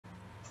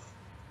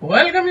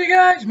Welcome you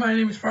guys, my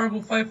name is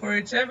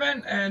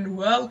Fargo5487 and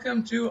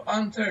welcome to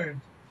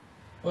Unturned.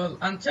 Well,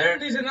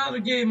 Unturned is another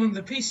game on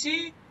the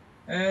PC.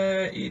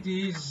 It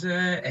is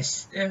a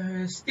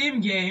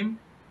Steam game.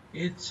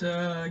 It's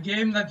a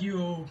game that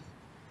you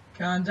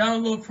can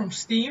download from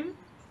Steam.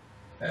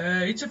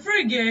 It's a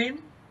free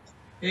game.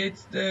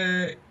 It's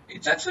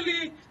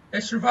actually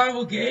a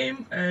survival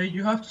game.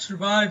 You have to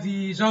survive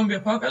the zombie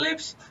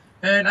apocalypse.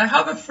 And I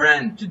have a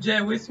friend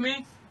today with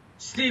me,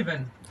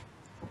 Steven.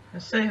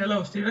 Let's say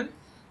hello, Steven.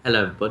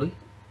 Hello, everybody.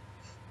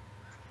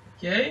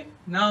 Okay,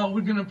 now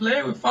we're gonna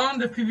play. We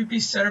found a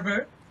PvP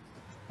server.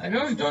 I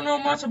know you don't know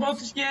much about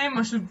this game.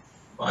 I should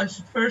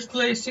first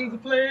play single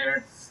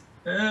player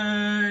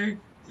to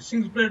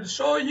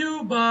show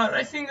you, but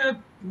I think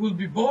that will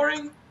be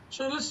boring.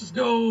 So let's just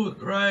go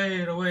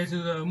right away to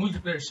the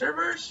multiplayer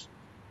servers.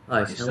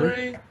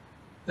 Sorry.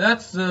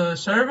 That's the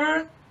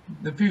server,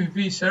 the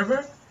PvP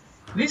server.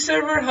 This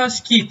server has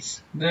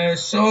kits,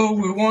 so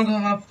we won't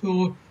have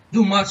to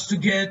do much to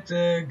get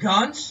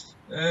guns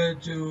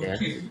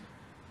to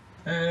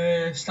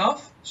kill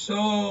stuff.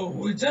 So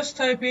we just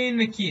type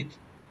in a kit.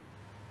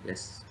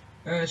 Yes.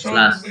 So it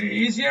will be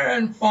easier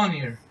and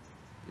funnier.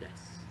 Yes.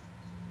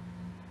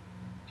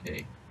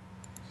 Okay.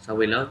 Shall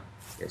we load?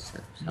 Yes.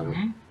 Shall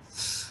we?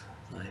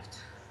 Right.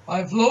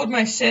 I've loaded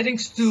my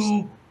settings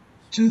to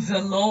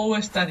the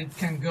lowest that it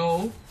can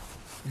go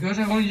because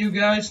I want you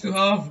guys to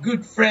have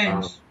good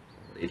frames.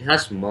 It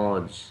has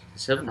mods. The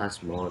server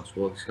has mods.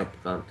 Workshop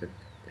content.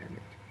 Damn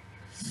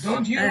it.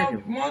 Don't you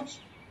have mods?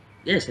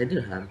 Yes, I do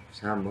have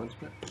some mods,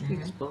 but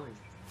it's boring.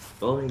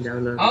 Boring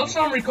download.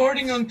 Also, I'm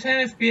recording on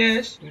 10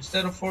 FPS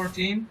instead of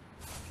 14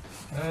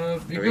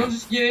 because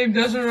this game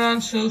doesn't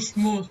run so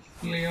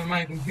smoothly on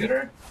my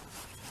computer.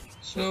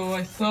 So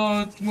I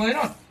thought, why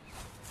not?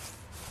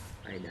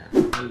 I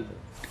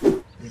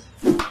know.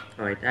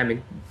 Alright, I'm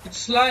in.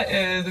 It's like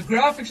the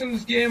graphics in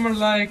this game are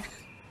like,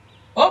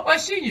 oh, I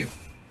see you.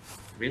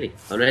 Really?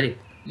 Already?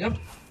 Yep.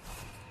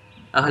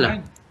 Oh, hello.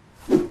 Fine.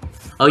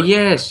 Oh,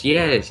 yes.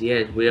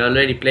 We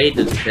already played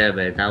the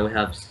server. Now we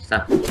have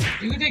stuff. Do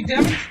you take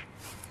damage?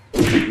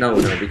 No,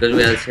 because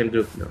we are the same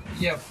group now.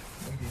 Yep.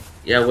 Okay.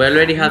 Yeah, we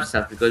already have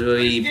stuff because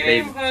we This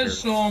played. game has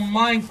some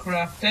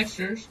Minecraft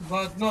textures,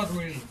 but not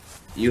really.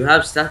 You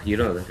have stuff, you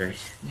know that, right?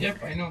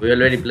 Yep, I know. We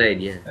already played,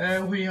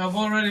 yeah. We have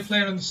already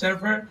played on the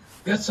server.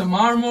 Got some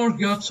armor,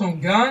 got some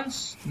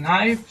guns,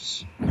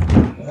 knives,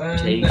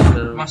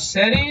 and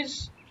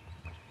machetes.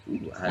 We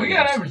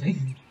got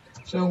everything.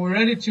 So we're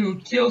ready to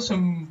kill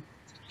some.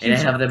 And I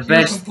have the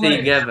best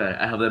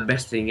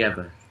thing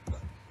ever.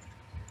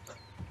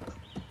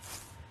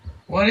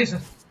 What is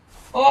it?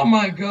 Oh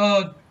my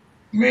god.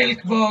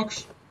 Milk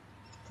box.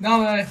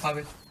 Now I have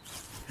it.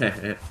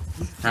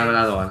 Have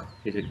another one.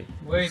 It's okay.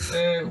 Wait,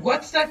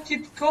 what's that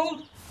kit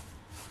called?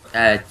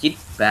 Kit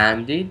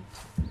Bandit.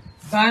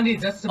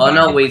 Bandit, that's the bandit.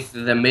 bandit. No, with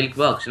the milk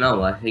box.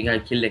 No, I think I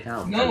killed the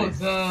cow. No,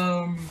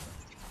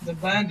 the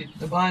bandit.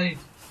 The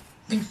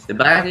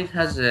bandit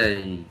has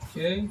a...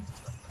 Okay.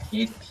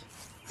 Kit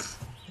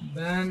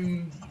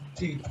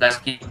Bandit. That's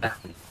Kit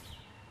Bandit.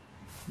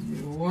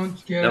 You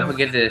won't get Don't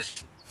forget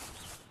this.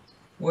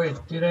 Wait,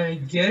 did I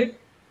get it?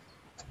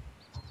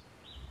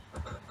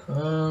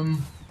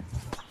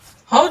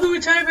 How do we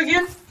type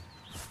again?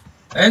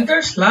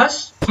 Enter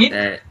 /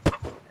 kit.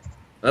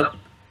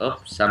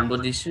 Up,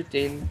 somebody's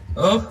shooting.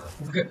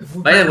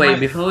 By the way,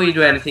 before we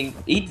do anything,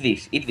 eat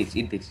this.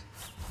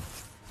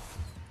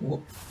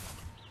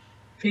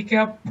 Pick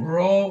up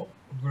raw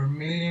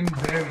vermilion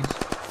berries.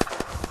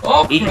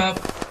 Oh crap!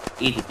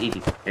 Eat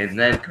it, and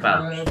then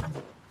crouch.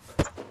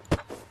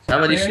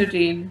 Somebody's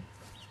shooting,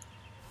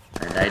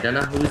 and I don't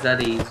know who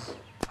that is.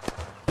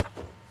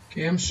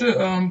 Okay, I'm sure.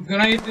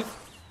 Gonna eat it.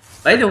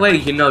 By the way,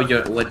 you know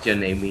what your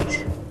name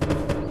is.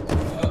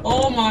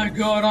 Oh my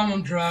god, I'm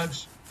on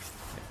drugs.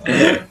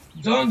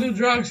 Don't do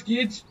drugs,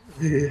 kids.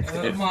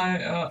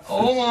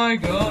 Oh my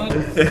god.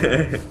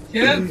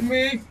 Help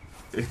me.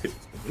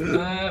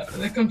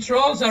 The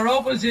controls are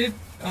opposite.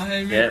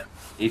 Yep,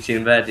 it's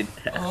inverted.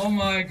 Oh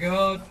my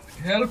god.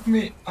 Help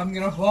me. I'm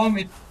gonna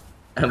vomit.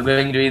 I'm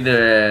going to eat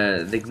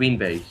the green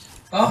berries.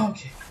 Oh,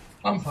 okay.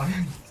 I'm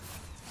fine.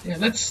 Yeah,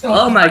 let's stop.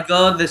 Oh my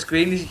god, the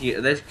screen is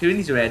here. The screen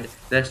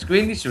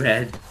is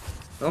red.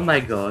 Oh my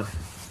god.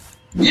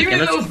 Give me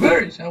those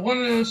berries. I want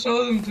to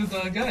show them to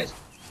the guys.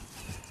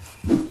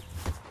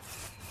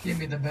 Give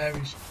me the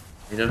berries.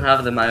 I don't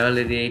have them. I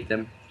already ate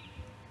them.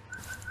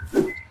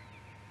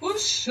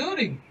 Who's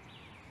shooting?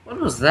 What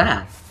was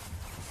that?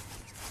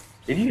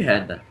 Did you hear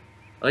that?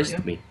 Oh, it's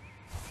me.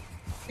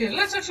 Okay,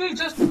 let's actually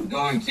just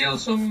go and kill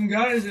some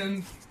guys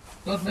and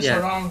not mess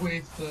around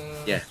with.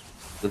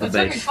 With the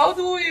base. How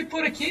do we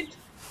put a kit?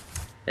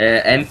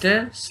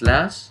 Enter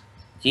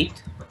 /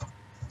 kit.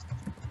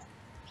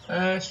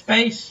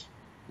 Space.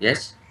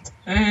 Yes.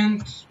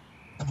 And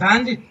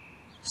bandit.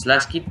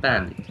 / kit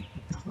bandit.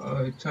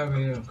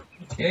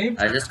 Okay.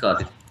 I just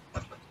got it.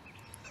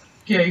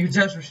 Okay, you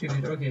just received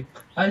it. Okay.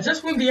 I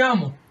just want the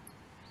ammo.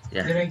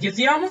 Yeah. Did I get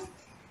the ammo?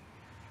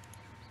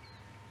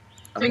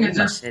 I think I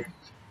just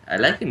I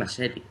like the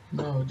machete.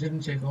 No,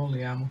 didn't take all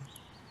the ammo.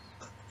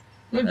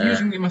 Not Uh,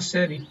 using the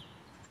machete.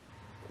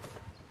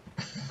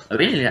 I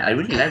really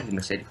like the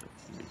machete.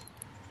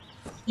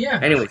 Yeah.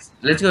 Anyways,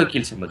 let's go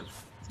kill somebody.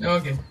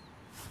 Okay.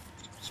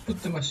 Let's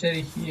put the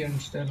machete here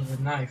instead of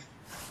the knife.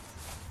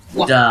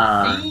 Wah.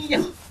 Die.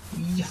 Yeah.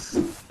 Yeah.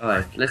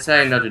 Alright, let's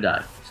try not to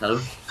die, shall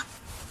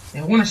we?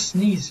 I want to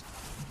sneeze.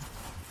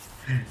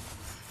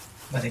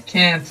 But I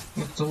can't.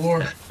 What's the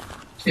worst?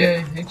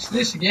 Okay, it's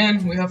this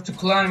again. We have to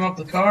climb up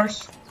the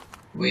cars.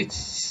 Which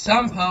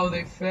somehow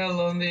they fell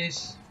on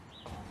this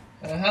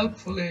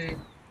helpfully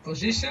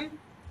position.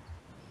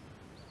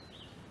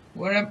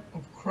 Where am...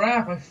 Oh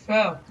crap, I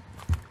fell.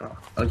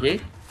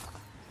 Okay.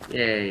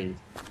 Yay.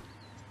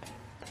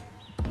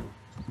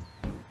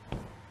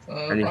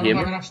 I Can you don't hear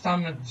have me? enough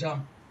stamina to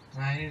jump.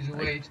 I need to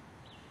wait.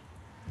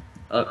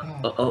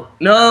 Oh.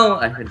 No,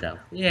 I fell down.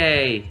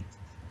 Yay.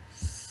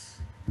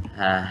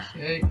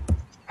 Okay,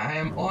 I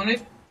am on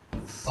it.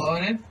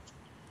 On it.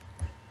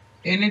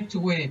 In it to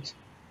win it.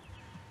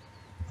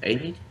 I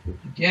need.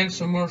 Again,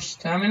 some more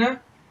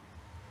stamina.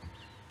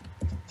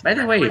 By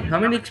the way, how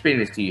many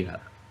experience do you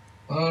have?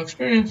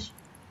 Experience.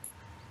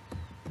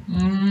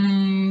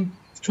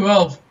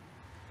 12.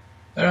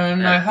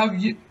 And I have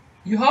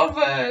you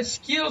have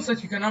skills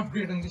that you can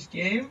upgrade in this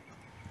game.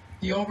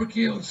 The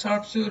overkill,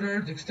 sharpshooter,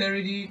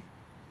 dexterity,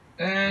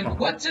 and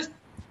what just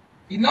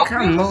it knocked me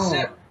Come off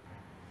on.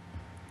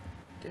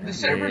 the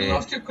server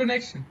lost your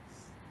connection.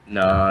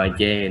 No,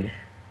 again.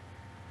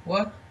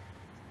 What?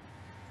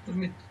 Let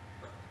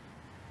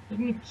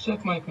me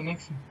check my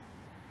connection.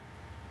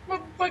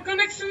 My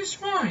connection is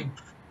fine.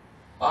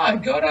 I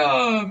got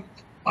a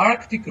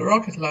Arctic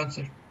rocket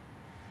launcher.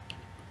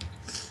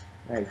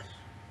 Nice.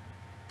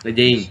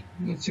 Again.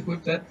 Let's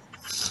equip that.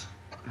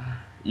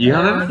 You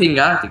have everything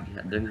Arctic,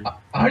 don't you?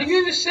 Are you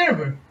in the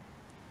server?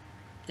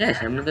 Yes,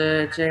 I'm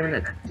the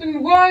chairman.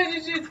 Then why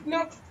did it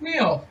knock me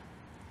off?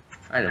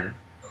 I don't know.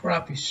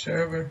 Crappy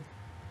server.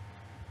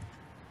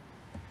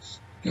 Let's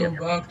go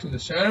back to the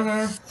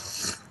server.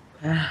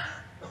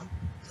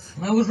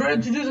 I was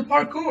ready to do the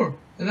parkour,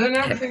 and then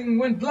everything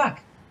went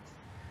black.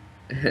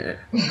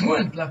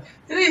 Went black.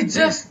 Did he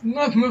just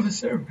not move the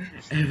server?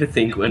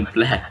 Everything went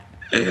black.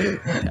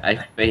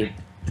 I failed.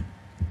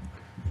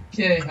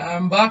 Okay,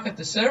 I'm back at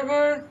the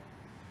server.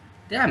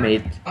 Damn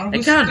it. Are I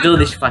we can't still- do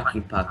this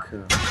fucking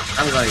parkour.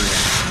 I'm going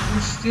there.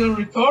 We're still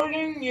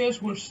recording?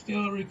 Yes, we're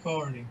still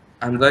recording.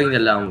 I'm going the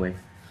long way.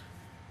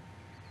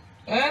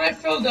 And I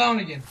fell down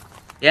again.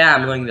 Yeah,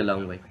 I'm going the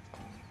long way.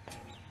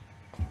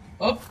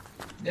 Oh,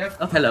 yep.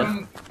 Oh, hello.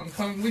 I'm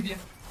coming with you.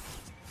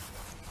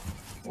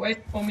 Wait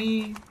for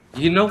me.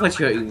 You know what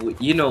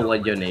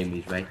your name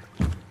is, right?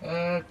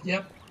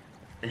 Yep.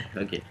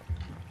 Okay.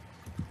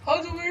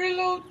 How do we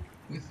reload?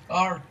 With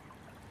R.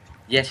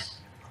 Yes.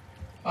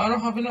 I don't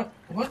have enough.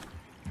 What?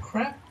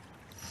 Crap.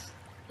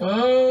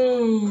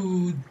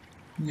 Oh.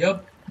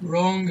 Yep.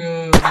 Wrong.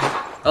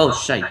 Oh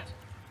shit.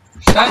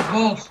 Shite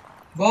balls.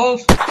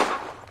 Balls.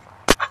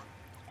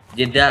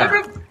 You're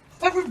down.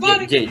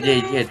 Everybody.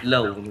 Get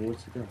low.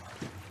 What's it doing?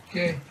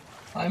 Okay.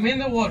 I'm in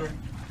the water.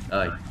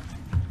 Alright.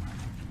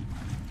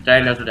 Try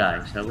not to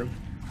die, shall we?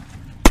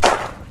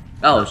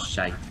 Oh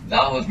shit.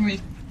 That was me.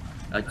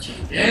 Okay.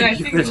 And I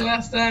think the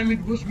last time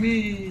it was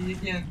me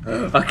again.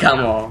 Oh come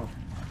on.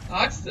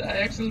 I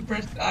actually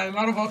pressed. I'm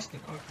out of oxygen.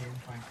 Okay, I'm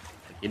fine.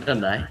 You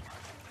don't die.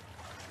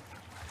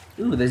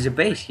 Ooh, there's a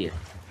base here.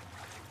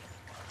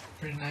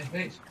 Pretty nice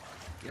base.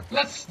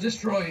 Let's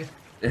destroy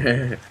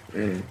it.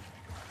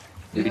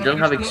 You don't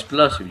have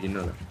explosive, you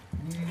know that.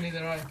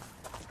 Neither I.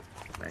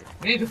 Right.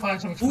 We need to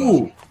find some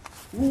explosives.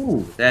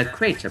 Ooh, there are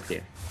crates up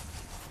here.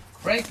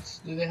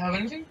 Crates. Do they have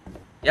anything?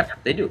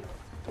 Yep, they do.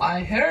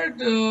 I heard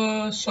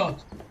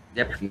shot.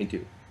 Yep, me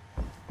too.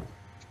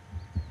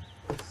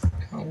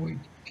 Can we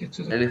get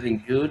to the?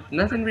 Anything good?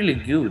 Nothing really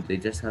good. They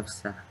just have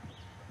stuff.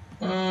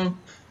 Yep.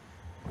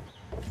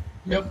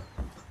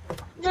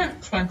 Yeah,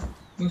 it's fine.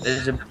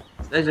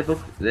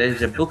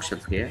 There's a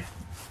bookshop here.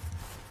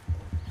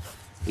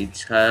 It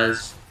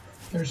has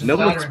There's a no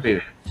ladder.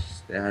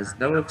 experience. It has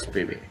no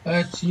experience.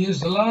 Let's use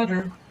the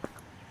ladder.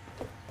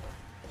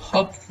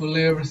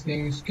 Hopefully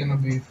everything's gonna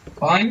be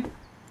fine.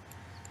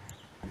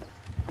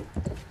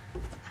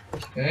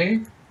 Okay.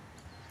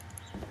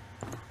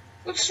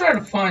 Let's try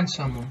to find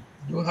someone.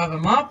 Do we have a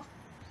map?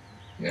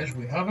 Yes,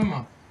 we have a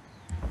map.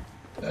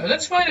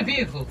 Let's find a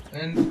vehicle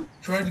and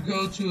try to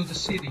go to the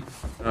city.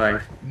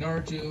 Alright. In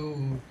order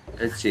to...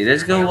 Let's see.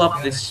 Let's go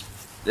up this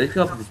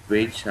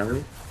bridge, shall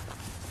we?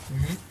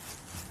 Mhm.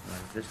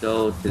 Alright, let's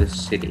go to the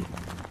city.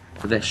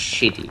 To the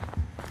city.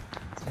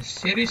 The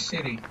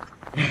city.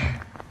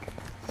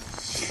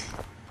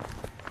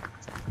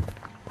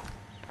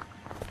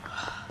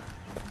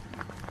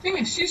 I think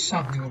I see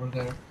something over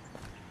there.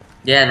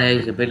 Yeah, there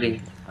is a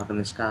building up in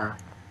the sky.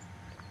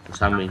 For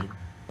some reason.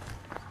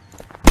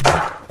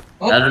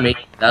 Oh, That was me.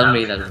 That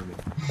was me.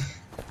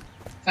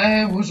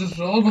 I was just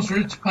almost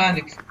ready to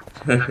panic.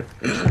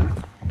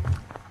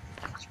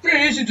 It's pretty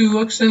easy to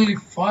accidentally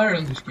fire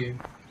on this game.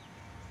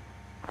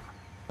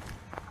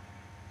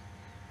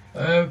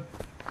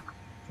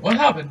 What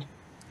happened?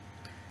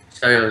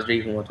 Sorry, I was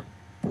drinking water.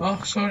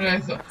 Oh, sorry. I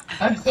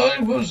thought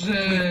it was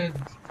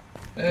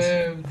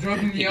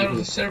dropping me out of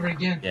the server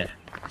again. Yeah.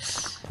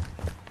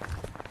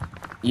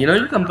 You know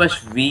you can press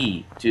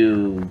V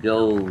to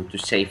go to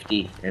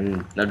safety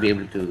and not be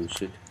able to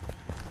shoot.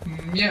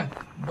 Yeah,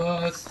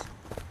 but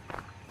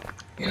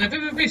in a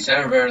PvP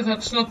server,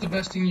 that's not the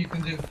best thing you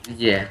can do.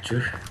 Yeah,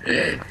 true.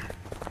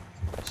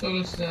 So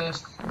let's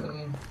just.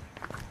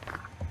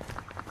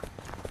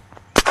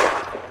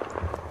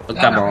 Oh,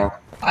 come on.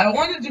 I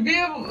wanted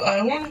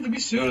to be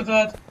sure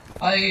that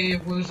I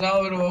was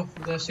out of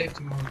the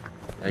safety mode.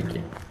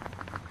 Okay.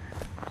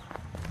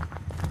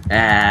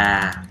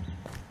 Ah.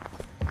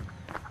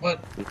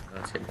 What?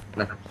 That's it.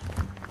 Nothing.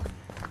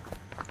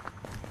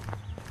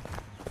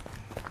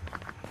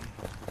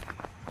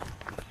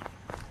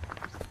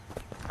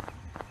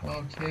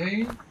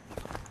 Okay.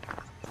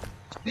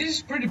 This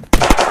is pretty.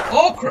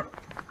 Oh crap!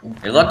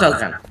 You got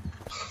token.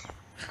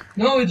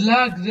 No, it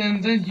lagged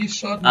and then you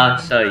shot me. Ah,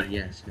 sorry.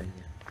 Yes. Yeah.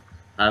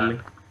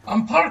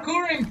 I'm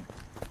parkouring.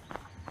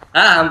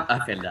 I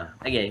fell down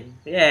again.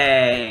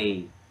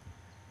 Yay!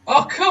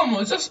 Oh come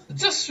on,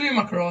 just swim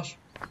across.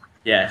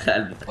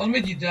 Yeah. I'll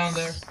meet you down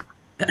there.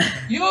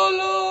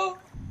 YOLO!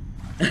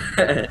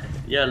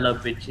 YOLO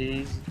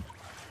bitches.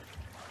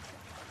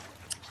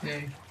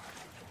 Okay.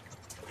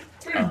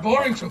 Pretty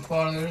boring so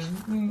far.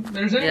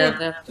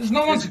 There's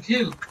no one to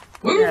kill.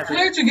 When we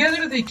play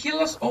together, they kill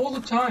us all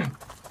the time.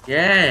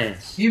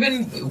 Yes.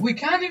 We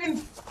can't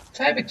even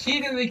type a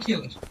key and they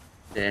kill us.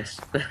 Yes.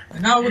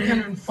 And now we can't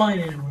even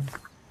find anyone.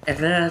 And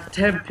there are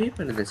 10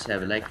 people in the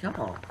server. Like, come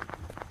on.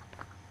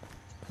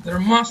 There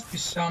must be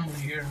someone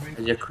here.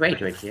 There's a crate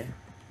right here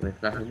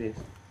with nothing to do.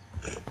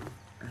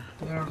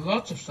 There are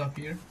lots of stuff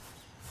here.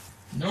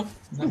 Nope,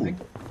 nothing.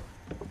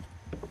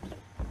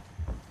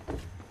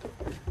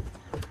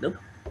 Nope,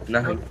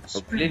 nothing. Oh,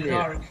 it's pretty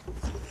dark.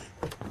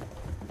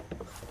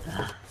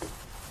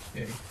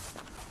 Okay.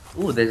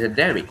 Ooh, there's a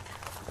dairy.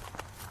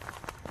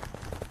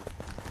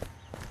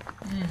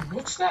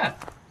 What's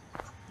that?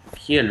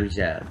 Fuel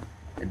reserve.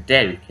 A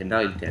dairy, an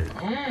oil dairy.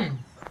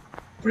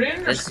 Pretty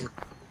interesting.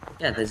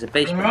 There's a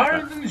basement. There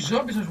aren't any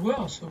zombies as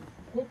well, so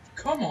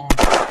come on.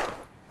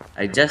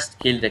 I just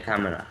killed the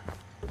camera.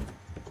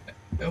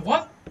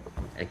 What?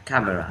 A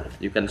camera.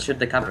 You can shoot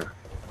the camera.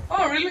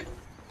 Oh, really?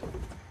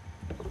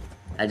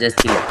 I just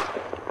killed it.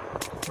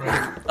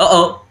 Right.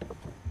 Uh-oh.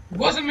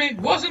 Wasn't me.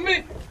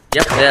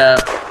 Yep, there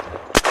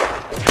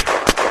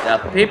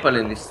are people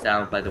in this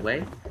town, by the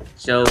way.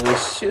 So we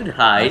should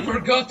hide. I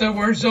forgot there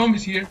were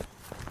zombies here.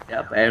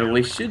 Yep, and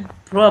we should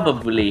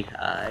probably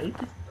hide.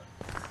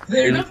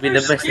 They're not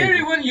very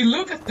scary when you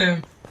look at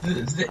them.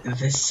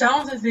 The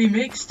sound that they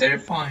make is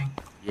terrifying.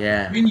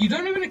 Yeah. I mean, you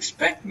don't even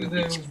expect them.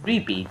 It's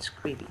creepy. It's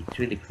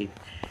really creepy.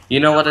 You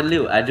know what I'll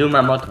do? I do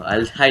my motto.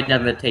 I'll hide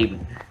under the table.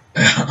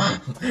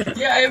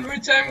 Yeah, every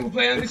time we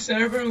play on this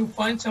server and we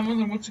find someone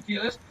that wants to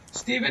kill us,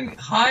 Steven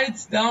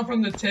hides down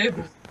from the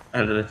table.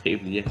 Under the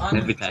table, yes.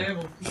 Every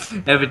time.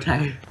 Every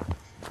time.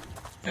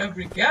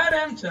 Every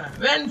goddamn time.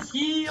 And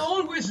he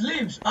always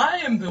lives. I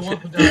am the one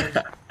who dies.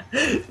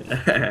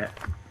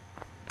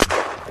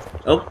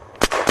 Oh.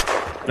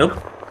 Nope.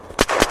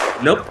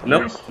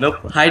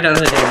 Hide under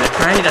the table.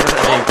 Hide under the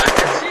table. I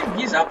can see him.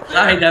 He's up there.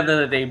 Hide under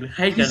the table.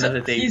 Hide under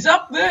the table. He's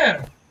up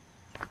there.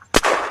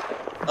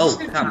 Oh,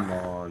 come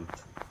on.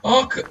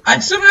 Oh, I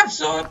shouldn't have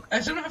shot.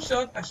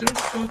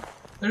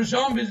 There's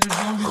zombies.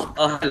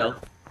 Oh, hello.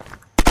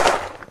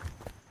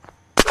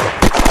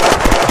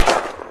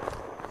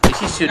 Is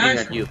he shooting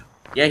at you?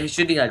 Yeah, he's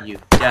shooting at you.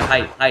 Yeah,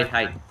 hide.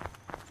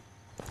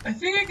 I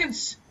think I can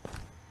see.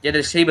 Yeah,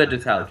 the saber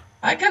tooth out.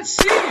 I can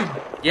see him.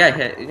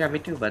 Yeah, me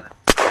too, but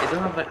I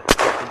don't have a...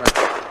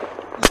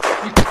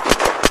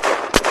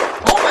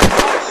 Oh my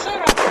god, I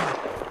shot at him.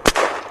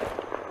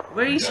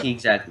 Where is he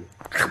exactly?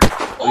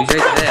 Oh, he's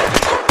right there.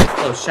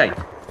 Oh, shite.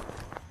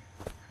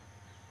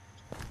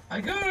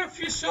 I got a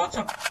few shots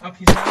up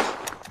his ass.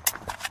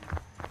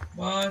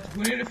 But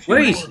we need a few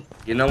Where more. is he?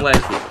 You know where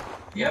is he?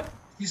 Yep,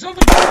 he's on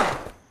the bottom.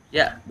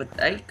 Yeah, but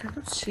I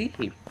cannot see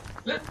him.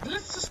 Let's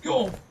just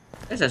go.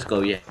 Let's just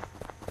go, yeah.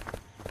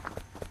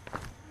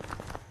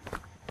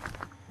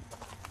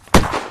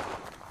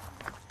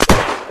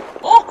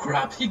 Oh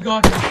crap, he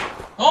got me.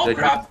 Oh Good.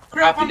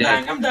 crap, I'm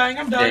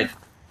dying.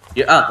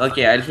 Yeah,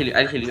 okay, I'll kill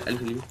you.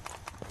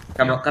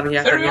 Come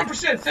here.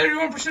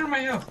 31% of my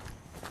health.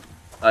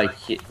 Oh,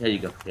 here you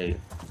go.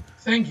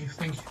 Thank you.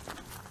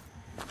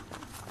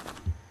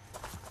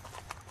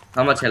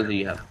 How much health do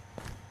you have?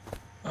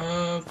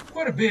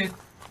 Quite a bit.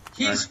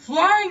 He's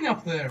flying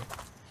up there.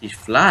 He's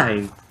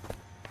flying?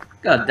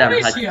 God damn.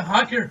 Is he a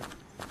hacker?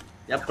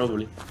 Yeah,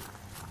 probably.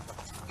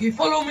 Okay,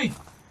 follow me.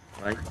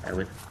 Right, I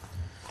will.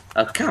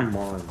 Oh, come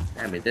on.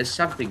 Damn it, there's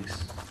something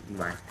in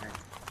my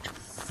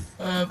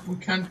hand. We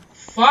can't.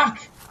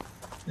 Fuck!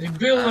 They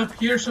build up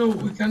here so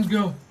we can't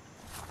go.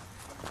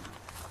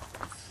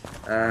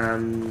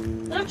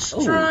 Let's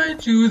try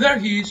to. There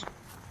he is.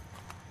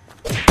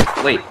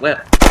 Wait,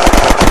 where?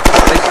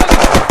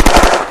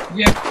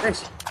 Yeah.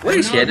 Where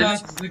is he? I know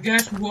that the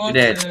guys who walked.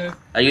 You dead?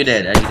 Are you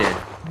dead? Are you dead?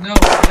 No.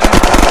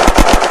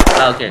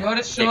 Ah, okay. Got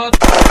a Okay. shot.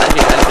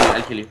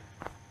 I'll kill you.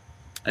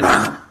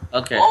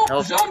 Okay. Oh,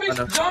 Help. zombies,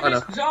 Oh, no. zombies, Oh,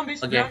 no.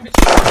 zombies, Okay. zombies.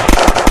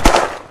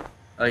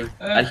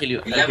 I'll kill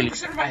you.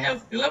 11% of my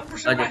health.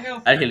 11% of my Okay.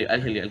 health. I'll kill you.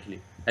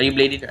 Are you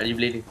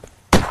bleeding?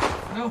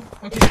 No.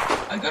 Okay.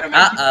 I got a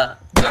medkit.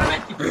 Got a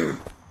medkit.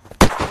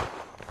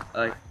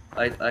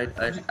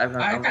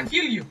 I can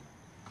heal you.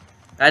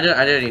 I don't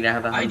need. I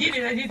have 100%. I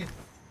did it.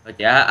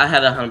 Okay, I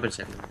have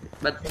 100%.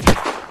 But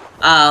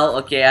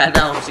okay, I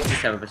now have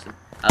 67%.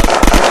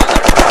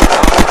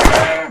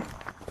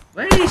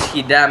 Where is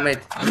he? Damn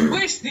it! I'm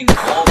wasting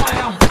all my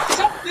ammo. He's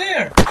up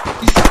there.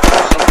 He's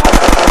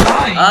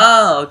flying.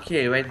 Oh,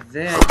 okay, right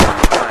there.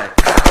 Right.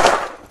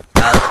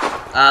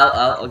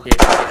 Okay.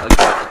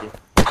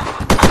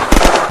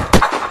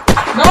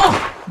 No,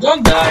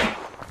 don't die.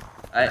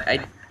 I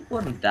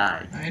won't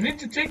die. I need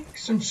to take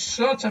some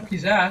shots up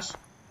his ass.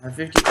 I have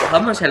 50. How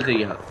much health do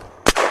you have?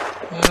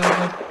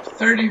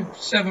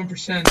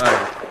 37%.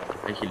 Alright,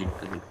 I kill you.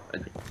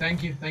 Okay.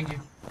 Thank you.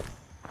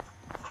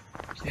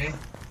 Okay.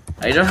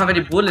 I don't have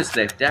any bullets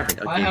left. Damn it.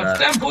 Okay, I have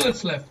 10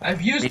 bullets left.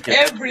 I've used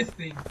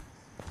everything.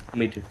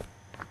 Me too.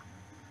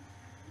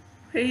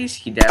 Where is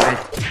he? Damn it.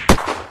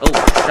 Oh,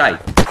 right.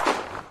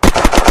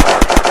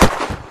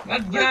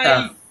 That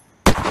guy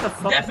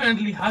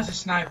definitely has a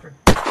sniper.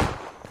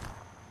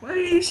 Where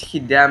is he?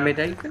 Damn it!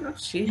 I cannot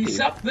see him. He's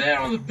up there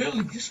on the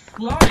building. He's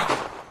flying.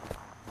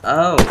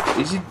 Oh,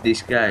 is it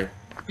this guy?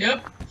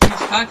 Yep,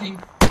 he's hacking.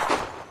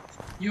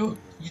 You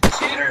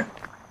cheater!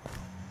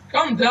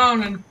 Come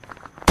down and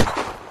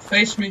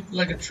face me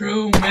like a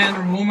true man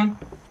or woman.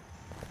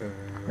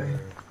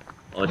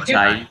 Or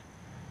child.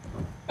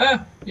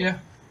 Yeah.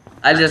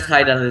 I'll just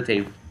hide under the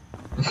table.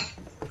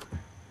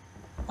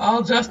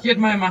 I'll just get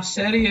my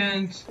machete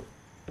and...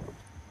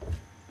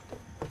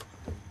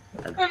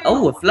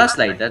 Oh, a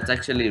flashlight. That's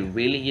actually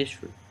really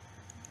useful.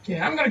 Okay,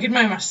 I'm gonna get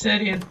my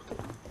machete and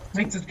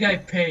make this guy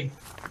pay.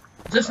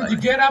 Just need to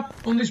get up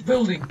on this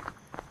building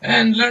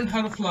and learn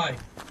how to fly.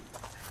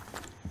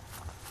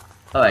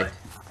 Alright,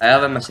 I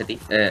have a machete.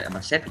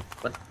 Machete?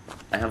 What?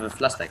 I have a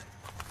flashlight.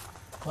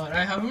 But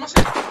I have a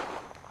machete.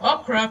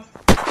 Oh crap.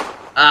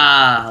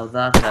 Ah,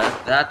 that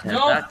hurt. That hurt.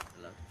 No.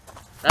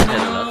 That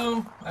hurt a lot.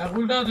 No, I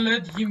will not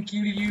let him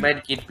kill you.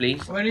 Medkit,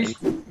 please. Where is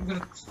he? I'm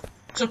gonna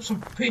chop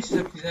some pieces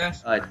up his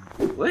ass. Alright,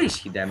 where is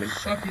he, damn it?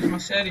 Suck his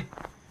machete.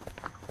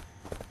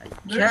 I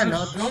There's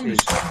cannot a zombie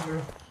see.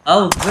 somewhere.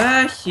 Oh,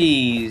 there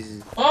he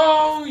is.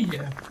 Oh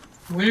yeah.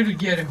 We need to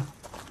get him.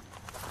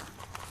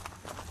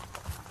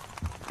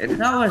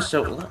 And how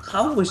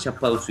are we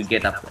supposed to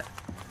get up there?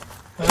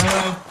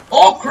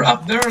 Oh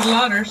crap, there are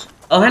ladders.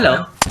 Oh,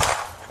 hello.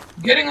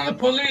 Getting on the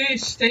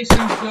police station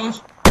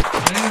goes.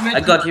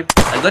 I got him.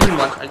 I got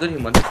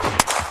him once.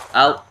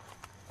 Ow.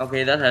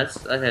 Okay, that hurts.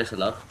 That hurts a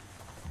lot.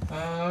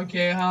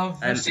 Okay, I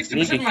have And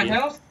 60% of my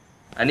health.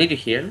 I need to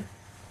heal.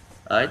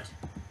 Alright.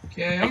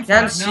 Okay, I I'm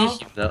can't fine see now.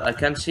 him though. I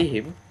can't see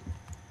him.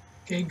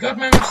 Okay, got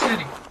my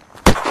machete.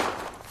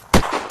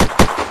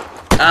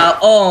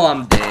 Oh,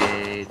 I'm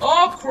dead.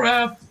 Oh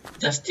crap!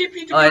 Just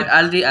TP to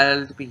Alright, me.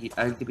 I'll TP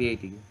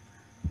to you.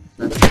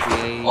 That's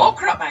TPA. Oh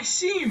crap! I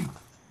see him.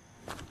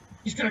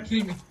 He's gonna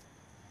kill me.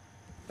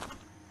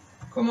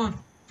 Come on.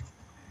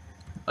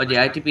 Okay,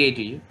 I TPA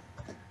to you.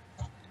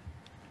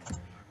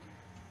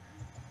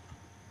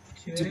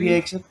 Okay. TPA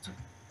accept.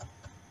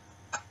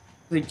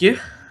 Thank you.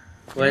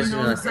 Where's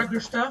grab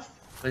your stuff.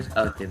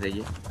 okay, there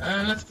you.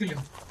 Let's kill him.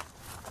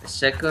 A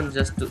second,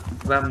 just to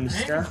grab my I need to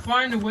stuff.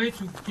 find a way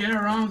to get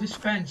around this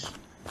fence.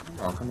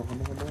 Oh, come on.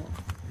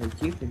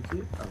 Thank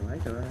you.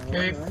 Alright.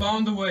 Okay,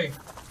 found a way.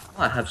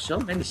 Oh, I have so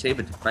many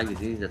saber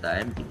magazines that I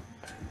empty.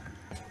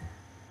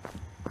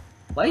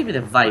 Why even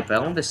a Viper? I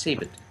want the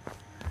saber.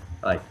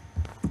 Alright.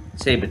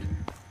 Saber.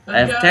 I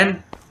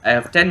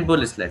have 10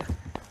 bullets left.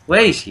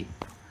 Where is he?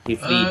 He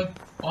flee.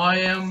 I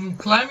am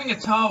climbing a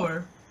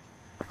tower.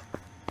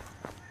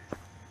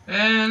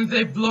 And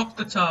they blocked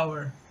the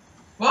tower.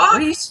 What?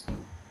 Where is...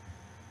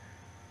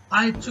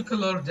 I took a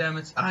lot of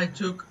damage. I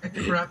took a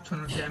crap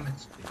ton of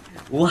damage.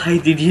 Why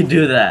did you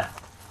do that?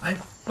 I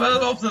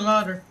fell off the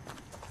ladder.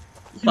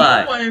 You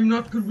Why? know why I'm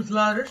not good with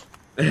ladders?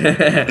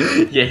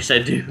 Yes, I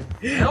do.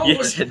 I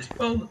always Yes, I do.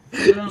 fell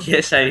down.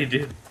 Yes, I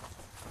do.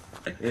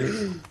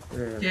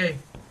 Okay,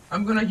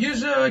 I'm gonna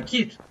use a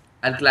kit.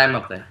 I'll climb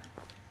up there.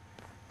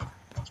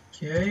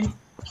 Okay,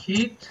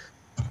 kit,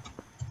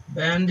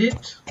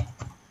 bandit.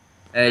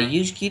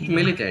 Use kit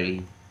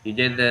military. You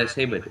get the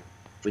saber,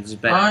 which is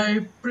better.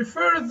 I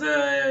prefer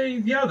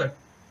the other.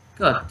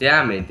 God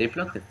damn it! They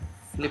blocked the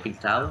flipping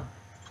tower.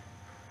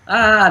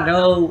 Ah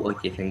no!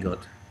 Okay, thank God.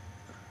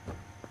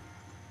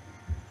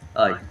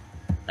 Alright,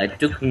 I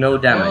took no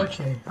damage.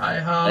 Okay, I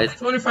have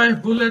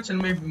 25 bullets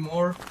and maybe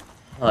more.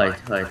 Alright.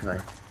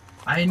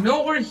 I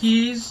know where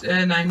he is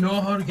and I know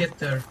how to get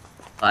there.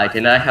 Alright,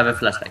 and I have a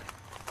flashlight.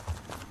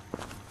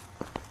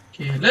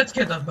 Okay, let's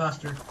get that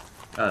bastard.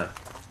 Alright.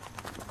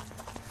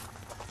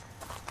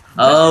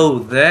 Oh,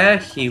 there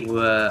he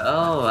were.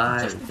 Oh,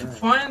 I. Just need to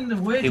find a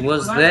way He to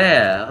was climb.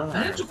 there. Oh,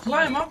 I need to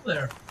climb up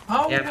there.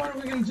 How Yeah. are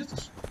we gonna do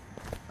this?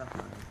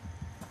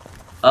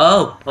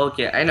 Oh,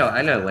 okay. I know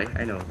a way.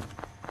 I know.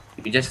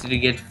 You just need to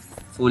get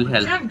full We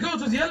health. can't go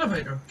to the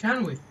elevator,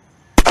 can we?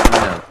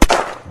 No.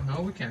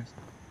 No, we can't.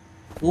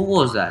 Who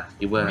was that?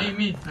 You were.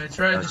 Me. I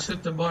tried to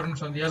shoot the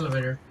buttons on the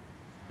elevator.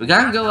 We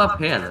can't go up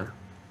here though.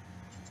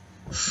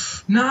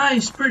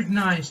 Nice, pretty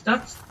nice.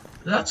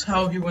 That's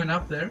how he went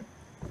up there.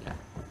 Yeah.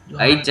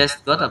 I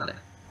just got up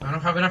there. I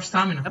don't have enough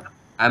stamina. Yep.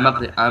 I'm up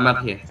there. I'm up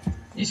here.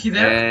 Is he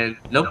there? And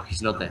nope,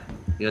 he's not there.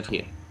 He's not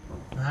here.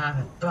 Ah,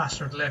 that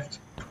bastard left.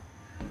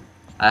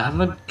 I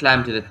haven't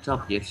climbed to the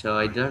top yet, so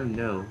I don't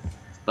know.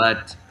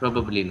 But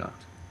probably not.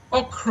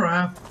 Oh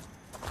crap.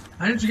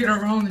 I need to get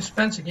around this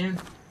fence again.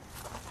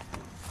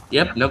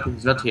 Yep, nope,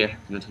 he's not here.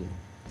 He's not here.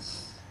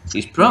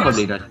 He's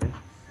probably not here.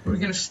 We're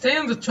gonna stay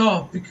on the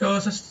top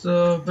because that's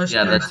the best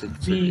Yeah, place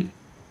that's to be.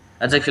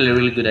 That's actually a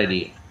really good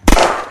idea.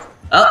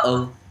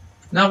 Uh-oh.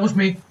 That was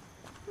me.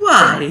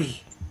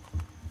 Why?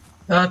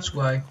 That's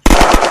why.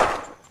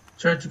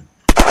 Try to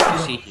You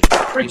see him.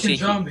 You see freaking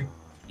zombie. him.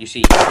 You see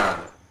him. Ah,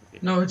 okay.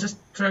 No, I just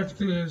tried to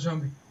kill a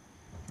zombie.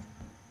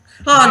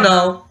 Oh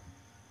no!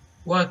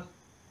 What?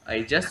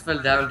 I just fell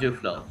down 2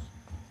 floors.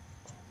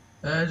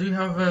 Do you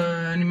have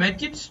any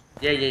medkits?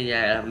 Yeah,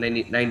 I have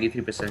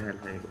 93%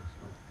 health. There it goes.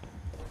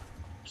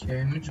 Okay,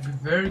 I need to be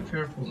very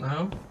careful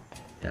now.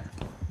 Yeah.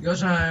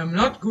 Because I am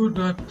not good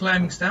at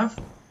climbing stuff.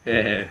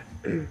 Yeah,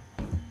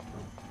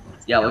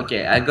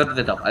 okay, I got to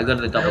the top. I got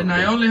to the top. And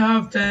I only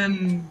have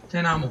 10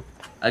 ammo.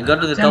 I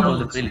got to the 10 top of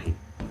the bullets. building.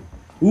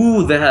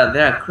 Ooh, there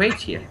are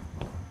crates here.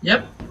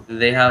 Yep.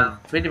 They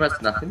have pretty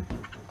much nothing.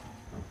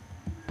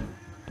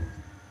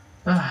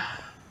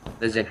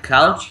 There's a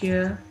couch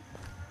here.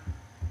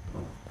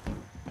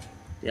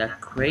 There are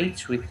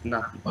crates with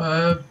nothing.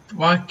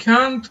 I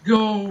can't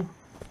go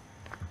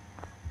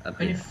Up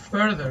any here.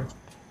 further.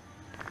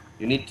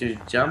 You need to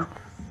jump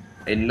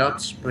and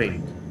not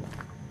sprint.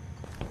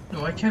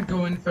 No, I can't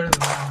go any further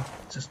now.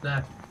 Just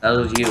that. That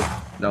was you.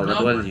 No,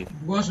 that wasn't you.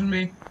 It wasn't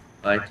me.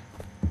 Right.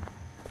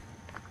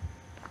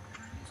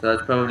 So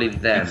that's probably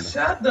them. It's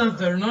sad that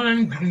there are not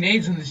any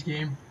grenades in this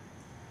game.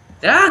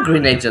 There are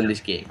grenades on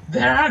this game.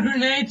 There are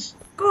grenades.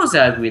 Of course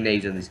there are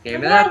grenades on this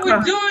game. What are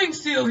we doing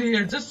still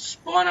here? Just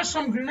spawn us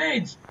some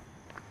grenades.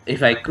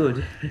 If I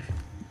could.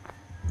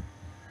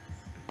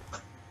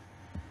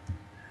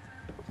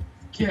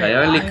 Okay,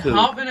 I only could.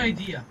 have an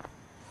idea.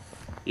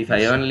 If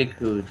I only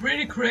could.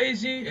 Pretty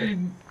crazy,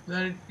 and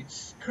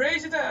it's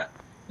crazy that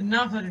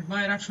enough that it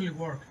might actually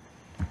work.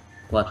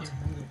 What? Okay,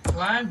 I'm gonna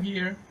climb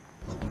here.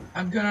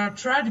 I'm gonna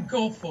try to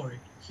go for it.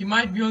 He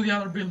might be on the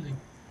other building.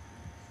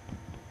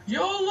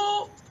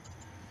 YOLO!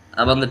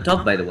 I'm on the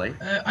top, by the way.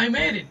 I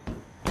made it.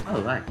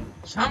 Oh, right.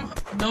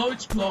 No,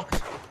 it's blocked.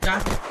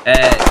 Got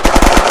it.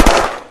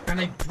 Can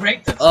I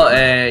break that? Oh,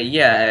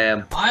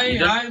 yeah. I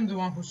am the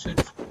one who should.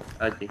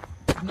 Okay.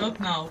 Not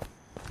now.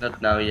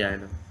 Not now, yeah, I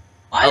know.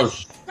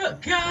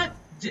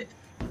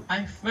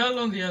 I fell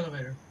on the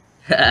elevator.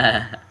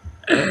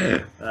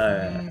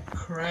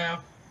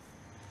 Crap.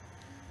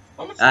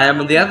 I am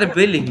on the other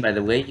building, by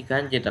the way. You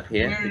can't get up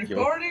here. We're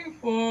recording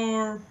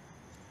for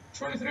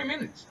 23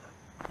 minutes.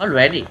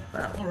 Already?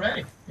 Wow.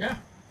 Already, yeah.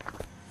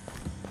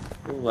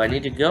 Ooh, I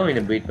need to go in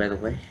a bit, by the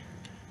way.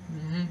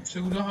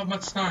 So we don't have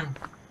much time.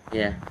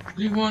 Yeah.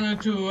 Do you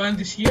want to end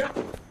this here?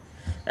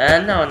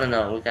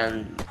 No. We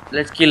can.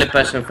 Let's kill a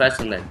person first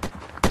and then.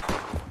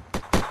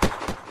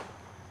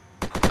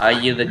 Are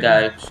you the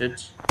guy who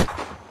shoots?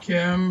 Okay,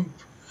 I'm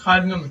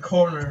hiding on the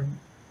corner.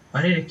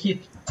 I need a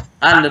kit.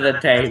 Under the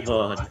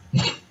table.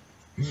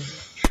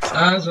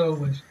 As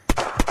always.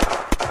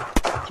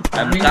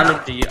 I'm coming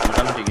to you.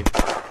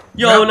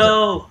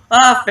 YOLO!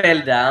 I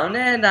fell down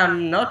and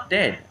I'm not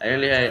dead. I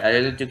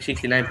only took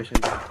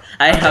 69%.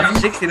 I have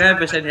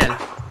 69%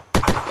 health.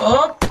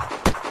 Oh,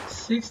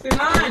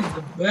 69,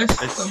 the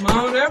best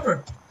amount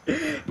ever.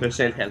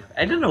 Percent health.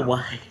 I don't know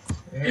why.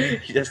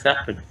 It just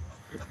happened.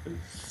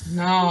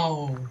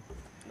 No.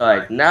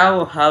 Alright,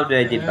 now how do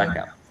I get back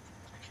up?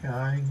 Okay,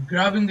 I'm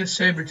grabbing the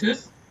saber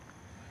tooth.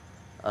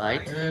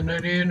 Alright. And I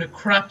need a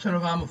crap ton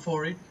of ammo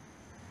for it.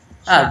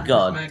 Oh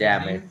god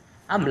damn it.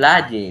 I'm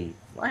lagging.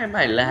 Why am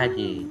I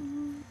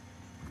lagging?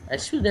 I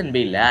shouldn't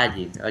be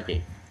lagging.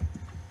 Okay.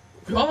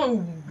 You have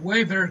a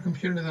way better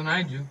computer than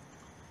I do.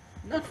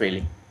 Not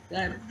really.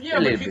 Yeah,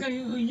 but you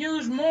can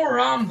use more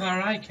RAM than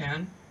I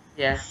can.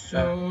 Yeah.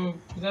 So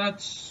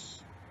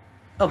that's.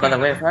 Oh, by the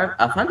way,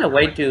 I found a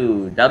way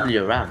to double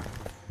your RAM.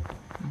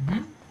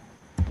 I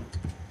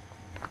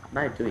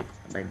might do it.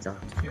 I might not.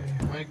 Okay,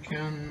 I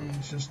can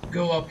just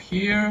go up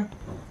here.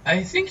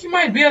 I think he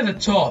might be at the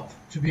top,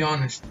 to be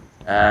honest.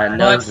 No,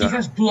 but he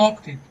has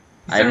blocked it.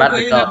 I'm at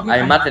the top.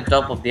 I'm at the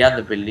top of the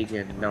other building,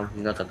 and no,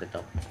 he's not at the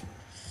top.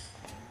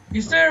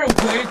 Is there a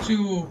way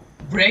to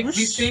break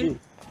this thing?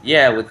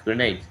 Yeah, with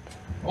grenades.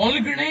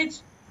 Only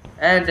grenades?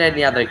 And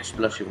any other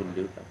explosive will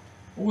do that.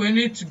 We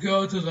need to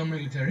go to the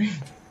military.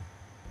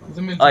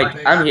 The military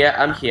Alright,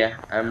 I'm here.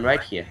 I'm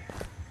right here.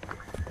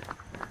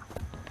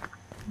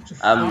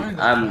 find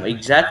that I'm guy.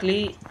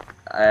 exactly.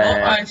 Oh,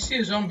 I see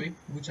a zombie,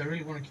 which I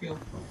really want to kill.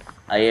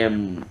 I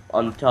am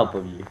on top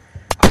of you.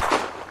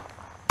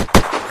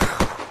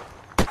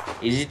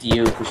 Is it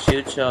you who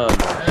shoots or?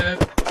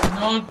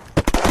 No.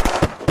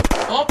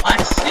 Oh,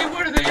 I see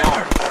where they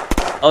are.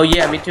 Oh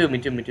yeah, me too,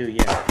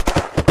 yeah.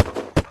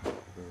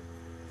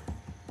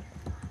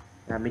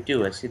 Yeah, me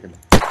too, I see them.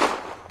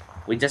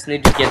 We just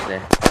need to get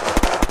there.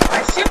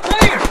 I see a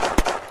player.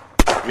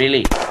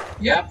 Really?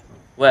 Yep.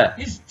 Where?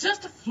 He's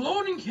just a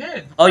floating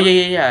head. Oh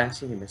yeah, I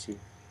see him,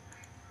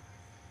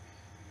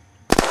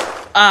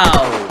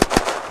 Ow!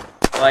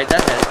 Why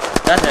that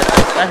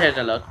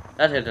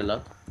hurt a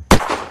lot.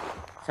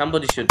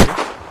 Somebody shoot me.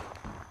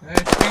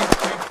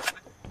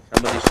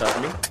 Somebody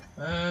shot me.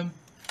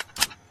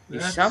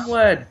 He's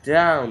somewhere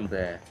down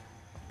there.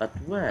 But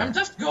where? I'm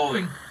just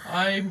going.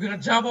 I'm gonna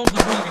jump off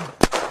the building.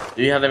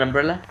 Do you have an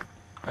umbrella?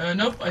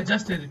 Nope, I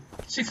just did it.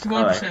 61%.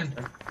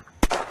 Right.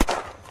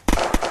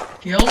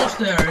 Okay, almost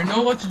there. I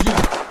know what to do.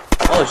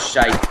 Oh,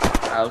 shite.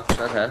 Ouch,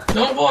 that hurt.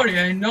 Don't worry,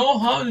 I know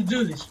how to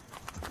do this.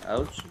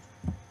 Ouch.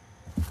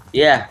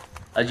 Yeah,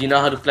 do you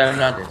know how to climb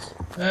ladders?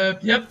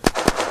 Yep.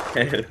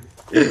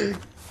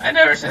 I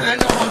never said I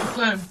know how to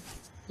climb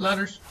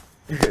ladders.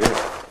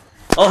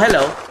 Oh,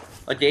 hello.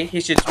 Okay, he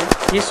shoots me.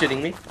 He's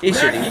shooting me. He's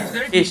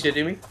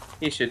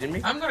shooting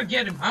me. I'm gonna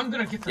get him. I'm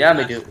gonna get the Yeah,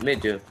 last. me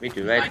too.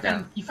 Right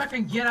now. If I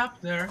can get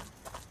up there.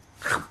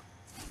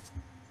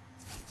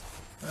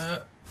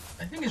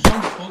 I think it's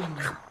zombie following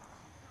me.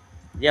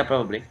 Yeah,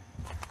 probably.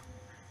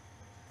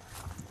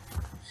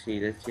 See,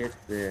 let's get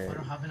the. I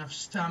don't have enough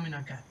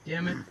stamina. God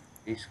damn it.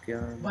 This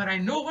gun. But I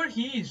know where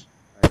he is.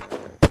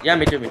 Yeah,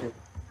 me too. Okay.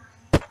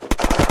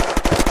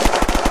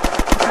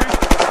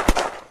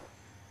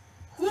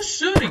 Who's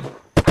shooting?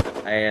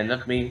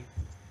 Not me.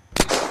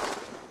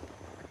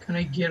 Can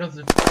I get off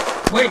the...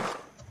 Wait!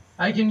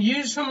 I can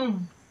use some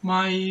of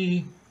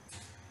my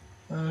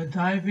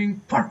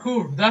diving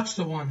parkour. That's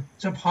the one.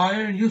 Jump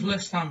higher and use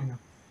less stamina.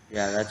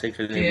 Yeah, that's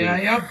actually... Yeah,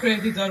 I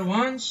upgraded that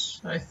once.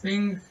 I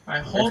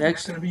hope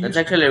it's gonna be useful. That's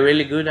actually a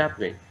really good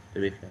upgrade, to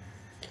be fair.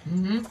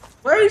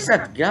 Where is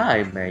that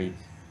guy, mate?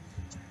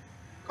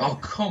 Oh,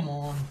 come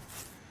on.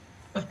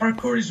 That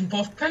parkour is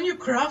impossible. Can you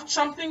craft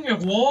something? A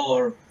wall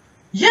or...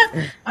 Yep!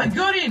 I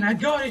got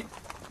it!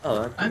 Oh,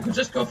 okay. I could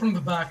just go from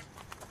the back.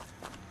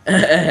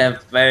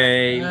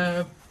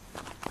 Fail.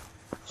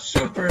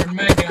 Super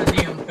mega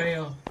neon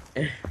fail.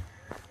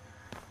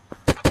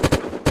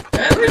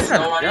 Where's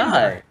that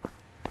guy?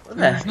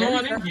 There's no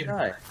one in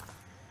here.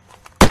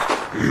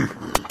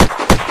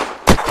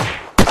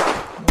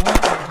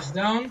 One is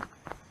down.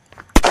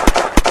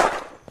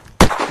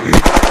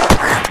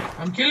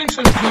 I'm killing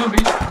some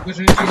zombies because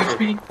I need some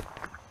XP.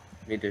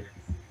 Me too.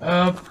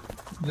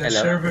 The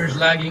server is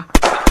lagging.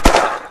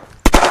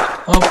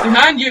 Oh,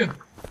 behind you!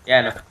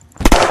 Yeah, no.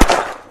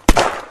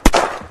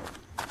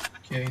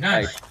 Okay,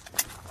 nice.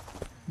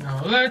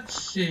 Now let's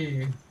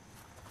see.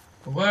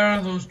 Where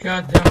are those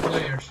goddamn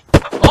players?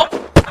 Oh,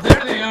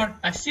 there they are.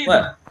 I see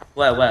them.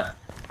 Where?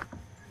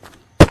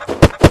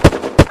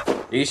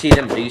 Do you see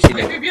them?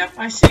 Yep,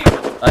 I see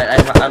them.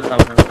 I'm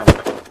coming.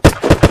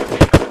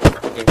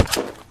 Okay.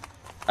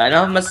 I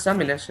don't have much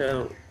stamina,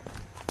 so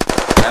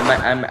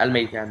I'll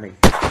make it.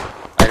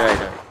 I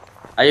know.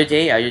 Are you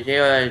okay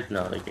or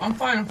no? Okay. I'm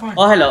fine.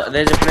 Oh, hello.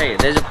 There's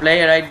a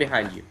player right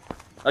behind you.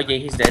 Okay,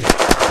 he's dead.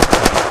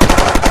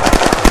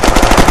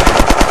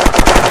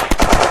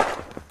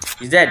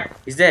 He's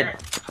dead.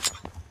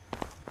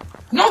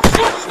 No.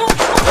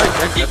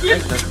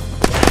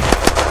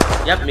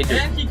 Yep, me too.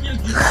 And he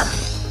killed you.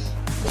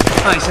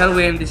 I shall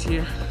win this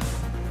year.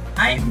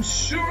 I'm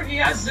sure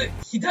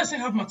he doesn't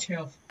have much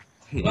health.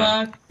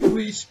 Yeah. But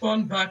we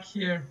spawned back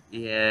here.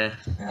 Yeah.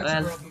 That's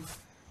a problem.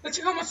 Let's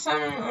see how much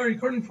time I'm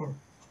recording for.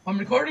 I'm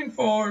recording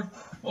for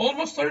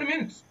almost 30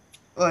 minutes.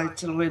 Alright,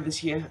 shall we end this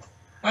here?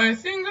 I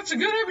think that's a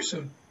good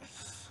episode.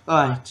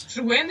 Alright.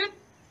 Should we end it?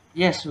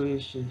 Yes, we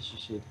should.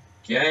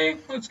 Okay,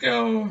 let's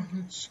go.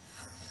 Let's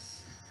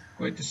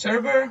quit the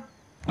server.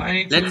 I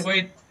need to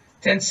wait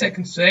 10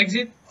 seconds to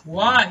exit.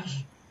 Why?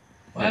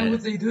 Why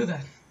would they do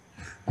that?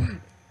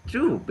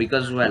 True,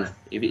 because, well,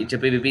 if it's a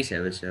PvP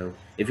server, so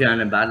if you're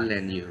in a battle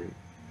and you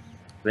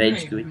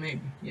rage quit.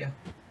 Maybe, yeah.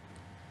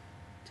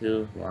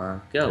 2,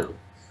 1, go.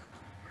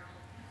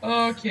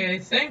 Okay,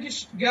 thank you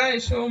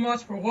guys so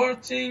much for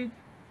watching.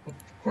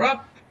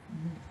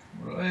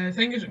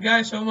 Thank you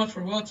guys so much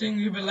for watching.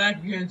 Leave a like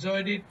if you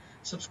enjoyed it.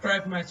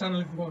 Subscribe to my channel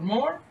if you want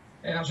more.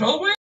 And as always,